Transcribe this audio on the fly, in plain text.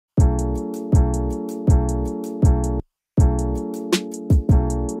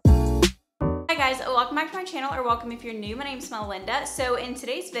guys, welcome back to my channel, or welcome if you're new. My name's Melinda. So in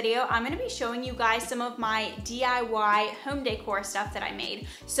today's video, I'm going to be showing you guys some of my DIY home decor stuff that I made.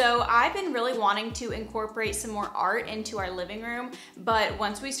 So I've been really wanting to incorporate some more art into our living room, but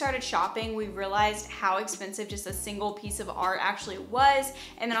once we started shopping, we realized how expensive just a single piece of art actually was.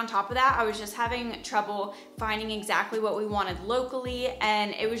 And then on top of that, I was just having trouble finding exactly what we wanted locally,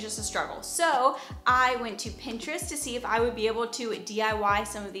 and it was just a struggle. So I went to Pinterest to see if I would be able to DIY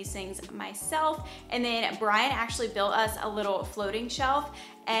some of these things myself, and then Brian actually built us a little floating shelf,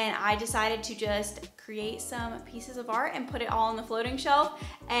 and I decided to just create some pieces of art and put it all on the floating shelf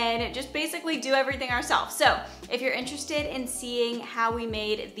and just basically do everything ourselves. So if you're interested in seeing how we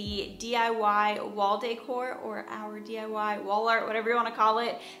made the DIY wall decor, or our DIY wall art, whatever you want to call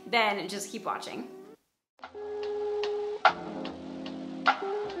it, then just keep watching.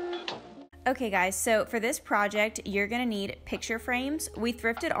 Okay guys, so for this project, you're gonna need picture frames. We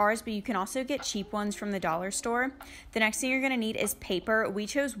thrifted ours, but you can also get cheap ones from the dollar store. The next thing you're gonna need is paper. We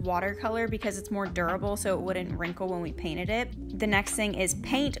chose watercolor because it's more durable, so it wouldn't wrinkle when we painted it. The next thing is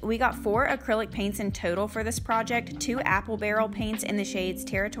paint. We got 4 acrylic paints in total for this project, 2 apple barrel paints in the shades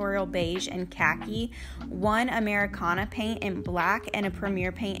Territorial Beige and Khaki, 1 Americana paint in black, and a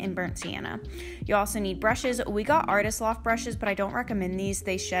Premier paint in burnt sienna. You also need brushes. We got Artist Loft brushes, but I don't recommend these.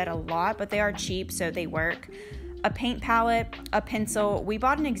 They shed a lot, but they are cheap, so they work. A paint palette, a pencil. We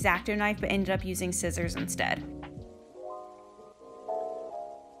bought an X-Acto knife, but ended up using scissors instead.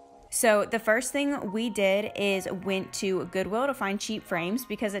 So the first thing we did is went to Goodwill to find cheap frames,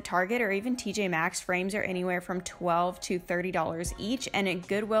 because at Target or even TJ Maxx, frames are anywhere from $12 to $30 each, and at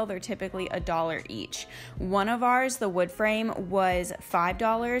Goodwill they're typically $1 each. One of ours, the wood frame, was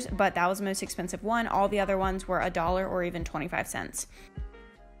 $5, but that was the most expensive one. All the other ones were $1 or even 25 cents.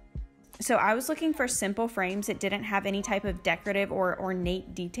 So I was looking for simple frames that didn't have any type of decorative or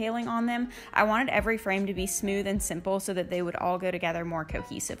ornate detailing on them. I wanted every frame to be smooth and simple so that they would all go together more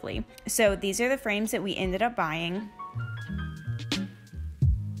cohesively. So these are the frames that we ended up buying.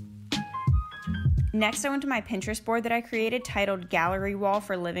 Next, I went to my Pinterest board that I created titled Gallery Wall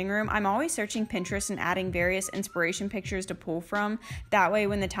for Living Room. I'm always searching Pinterest and adding various inspiration pictures to pull from. That way,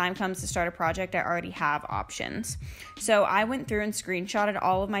 when the time comes to start a project, I already have options. So I went through and screenshotted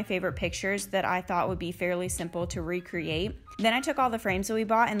all of my favorite pictures that I thought would be fairly simple to recreate. Then I took all the frames that we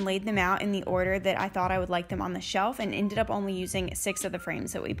bought and laid them out in the order that I thought I would like them on the shelf, and ended up only using 6 of the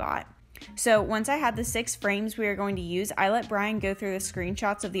frames that we bought. So once I had the 6 frames we were going to use, I let Brian go through the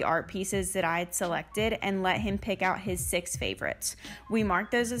screenshots of the art pieces that I had selected and let him pick out his 6 favorites. We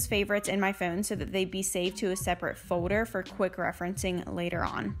marked those as favorites in my phone so that they'd be saved to a separate folder for quick referencing later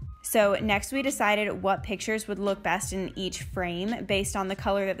on. So next we decided what pictures would look best in each frame based on the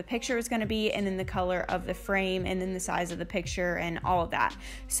color that the picture was going to be, and then the color of the frame, and then the size of the picture, and all of that.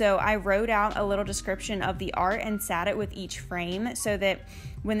 So I wrote out a little description of the art and sat it with each frame so that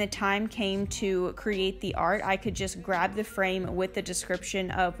when the time came to create the art, I could just grab the frame with the description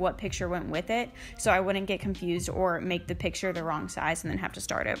of what picture went with it, so I wouldn't get confused or make the picture the wrong size and then have to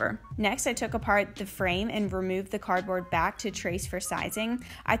start over. Next, I took apart the frame and removed the cardboard back to trace for sizing.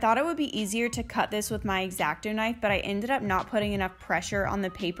 I thought it would be easier to cut this with my X-Acto knife, but I ended up not putting enough pressure on the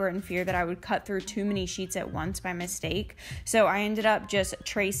paper in fear that I would cut through too many sheets at once by mistake. So I ended up just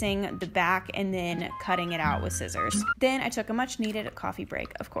tracing the back and then cutting it out with scissors. Then I took a much needed coffee break,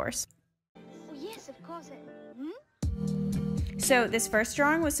 of course. Oh, yes, of course. So this first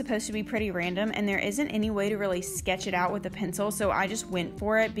drawing was supposed to be pretty random, and there isn't any way to really sketch it out with a pencil, so I just went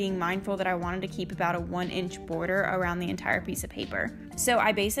for it, being mindful that I wanted to keep about a 1-inch border around the entire piece of paper. So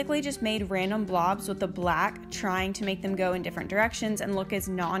I basically just made random blobs with the black, trying to make them go in different directions and look as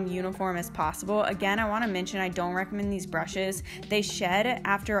non-uniform as possible. Again, I want to mention I don't recommend these brushes. They shed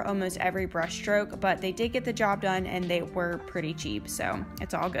after almost every brush stroke, but they did get the job done, and they were pretty cheap, so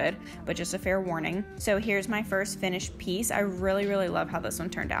it's all good, but just a fair warning. So here's my first finished piece. I really love how this one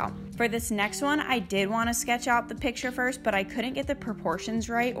turned out. For this next one, I did want to sketch out the picture first, but I couldn't get the proportions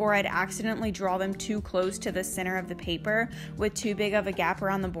right, or I'd accidentally draw them too close to the center of the paper with too big of a gap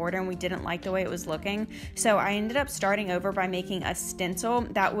around the border, and we didn't like the way it was looking. So I ended up starting over by making a stencil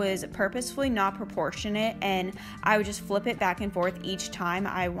that was purposefully not proportionate, and I would just flip it back and forth each time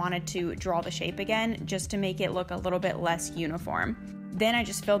I wanted to draw the shape again, just to make it look a little bit less uniform. Then I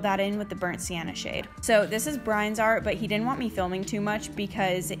just filled that in with the burnt sienna shade. So this is Brian's art, but he didn't want me filming too much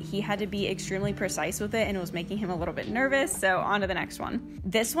because he had to be extremely precise with it and it was making him a little bit nervous. So on to the next one.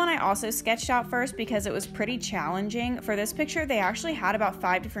 This one I also sketched out first because it was pretty challenging. For this picture, they actually had about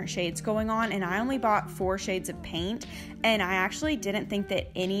 5 different shades going on and I only bought 4 shades of paint, and I actually didn't think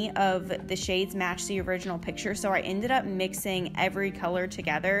that any of the shades matched the original picture, so I ended up mixing every color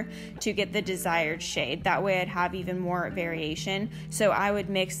together to get the desired shade. That way I'd have even more variation. So I would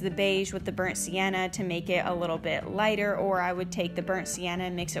mix the beige with the burnt sienna to make it a little bit lighter, or I would take the burnt sienna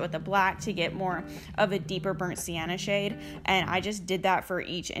and mix it with the black to get more of a deeper burnt sienna shade, and I just did that for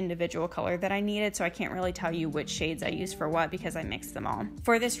each individual color that I needed, so I can't really tell you which shades I used for what because I mixed them all.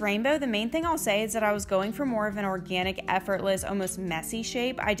 For this rainbow, the main thing I'll say is that I was going for more of an organic, effortless, almost messy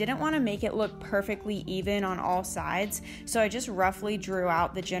shape. I didn't want to make it look perfectly even on all sides, so I just roughly drew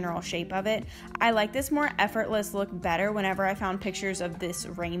out the general shape of it. I like this more effortless look better whenever I found pictures of this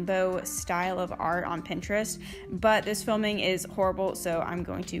rainbow style of art on Pinterest, but this filming is horrible, so I'm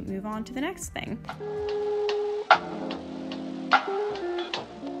going to move on to the next thing.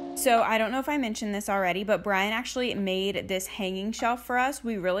 So I don't know if I mentioned this already, but Brian actually made this hanging shelf for us.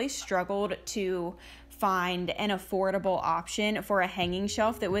 We really struggled to find an affordable option for a hanging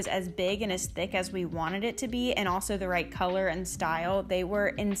shelf that was as big and as thick as we wanted it to be, and also the right color and style. They were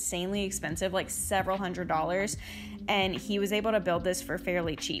insanely expensive, like several $100s, and he was able to build this for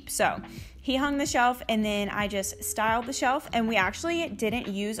fairly cheap. So he hung the shelf and then I just styled the shelf, and we actually didn't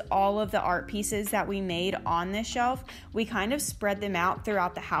use all of the art pieces that we made on this shelf. We kind of spread them out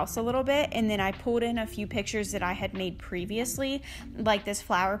throughout the house a little bit, and then I pulled in a few pictures that I had made previously, like this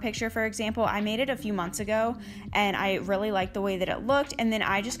flower picture, for example. I made it a few months ago and I really liked the way that it looked, and then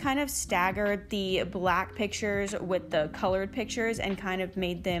I just kind of staggered the black pictures with the colored pictures and kind of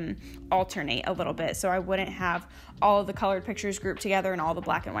made them alternate a little bit, so I wouldn't have all of the colored pictures grouped together and all the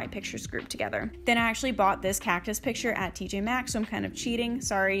black and white pictures grouped together. Then I actually bought this cactus picture at TJ Maxx, so I'm kind of cheating,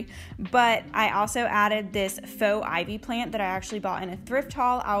 sorry. But I also added this faux ivy plant that I actually bought in a thrift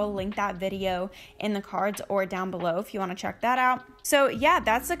haul. I will link that video in the cards or down below if you want to check that out. So yeah,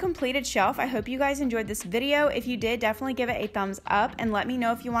 that's the completed shelf. I hope you guys enjoyed this video. If you did, definitely give it a thumbs up and let me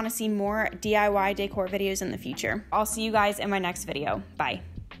know if you want to see more DIY decor videos in the future. I'll see you guys in my next video. Bye.